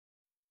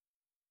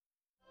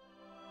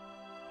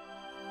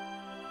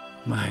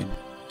My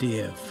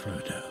dear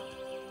Frodo,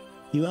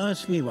 you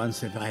asked me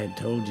once if I had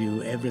told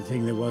you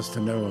everything there was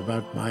to know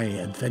about my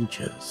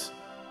adventures.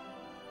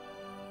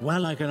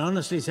 While I can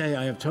honestly say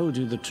I have told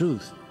you the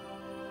truth,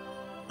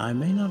 I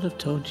may not have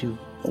told you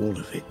all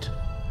of it.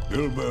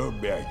 Bilbo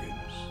Baggins.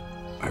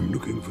 I'm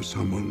looking for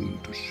someone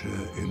to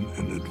share in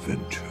an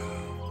adventure.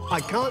 I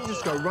can't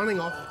just go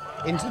running off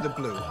into the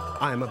blue.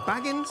 I am a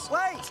Baggins.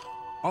 Wait!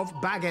 Of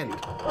Bag End.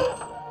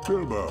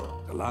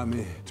 Bilbo, allow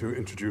me to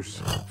introduce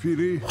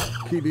Fili,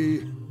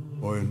 Kili,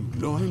 Oin,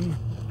 Loin,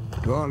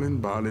 Dwalin,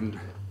 Balin,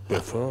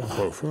 Biffa,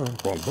 Hofer,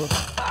 Womper,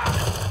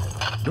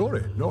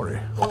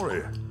 Nori,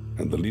 Ori,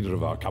 and the leader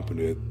of our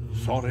company,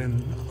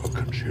 Thorin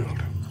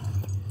Oakenshield.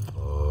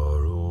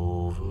 Far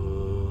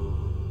over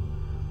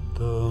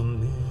the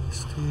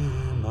misty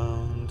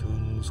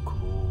mountains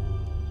cold,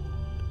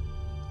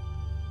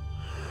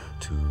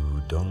 to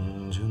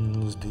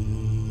dungeons deep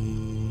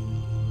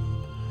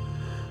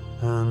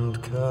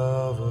and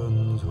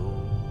caverns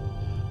old,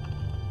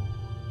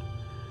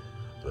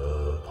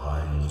 the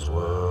pines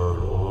were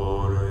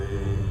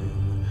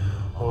roaring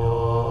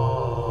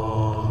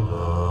on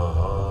the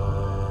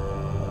height,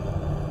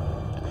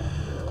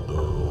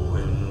 the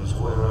winds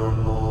were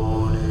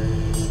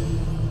moaning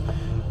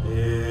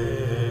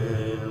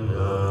in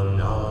the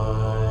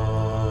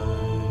night,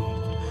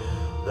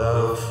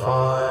 the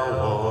fire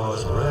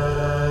was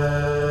red,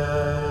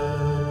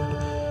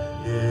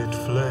 it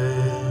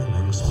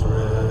flaming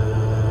spread,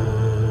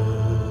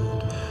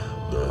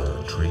 the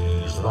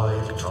trees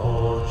like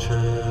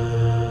torches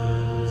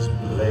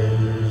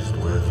blazed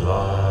with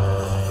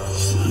light.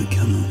 I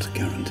cannot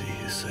guarantee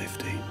his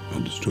safety.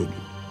 Understood.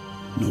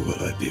 Nor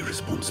will I be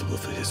responsible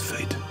for his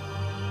fate.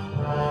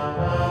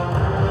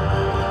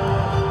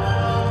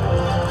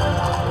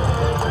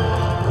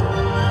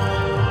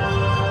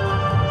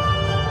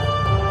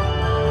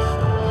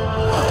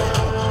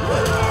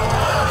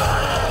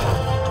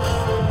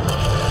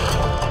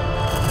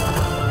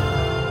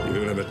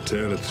 You'll have a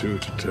tale or two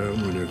to tell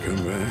when you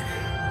come back.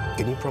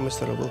 Can you promise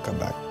that I will come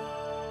back?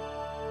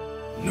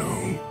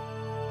 No.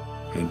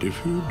 And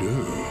if you do,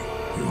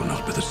 you will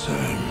not be the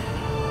same.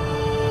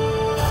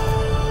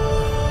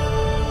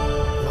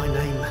 My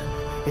name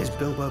is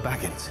Bilbo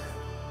Baggins.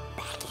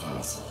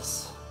 Baggins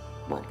is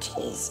what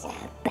is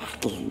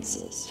Baggins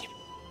is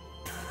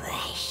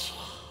precious.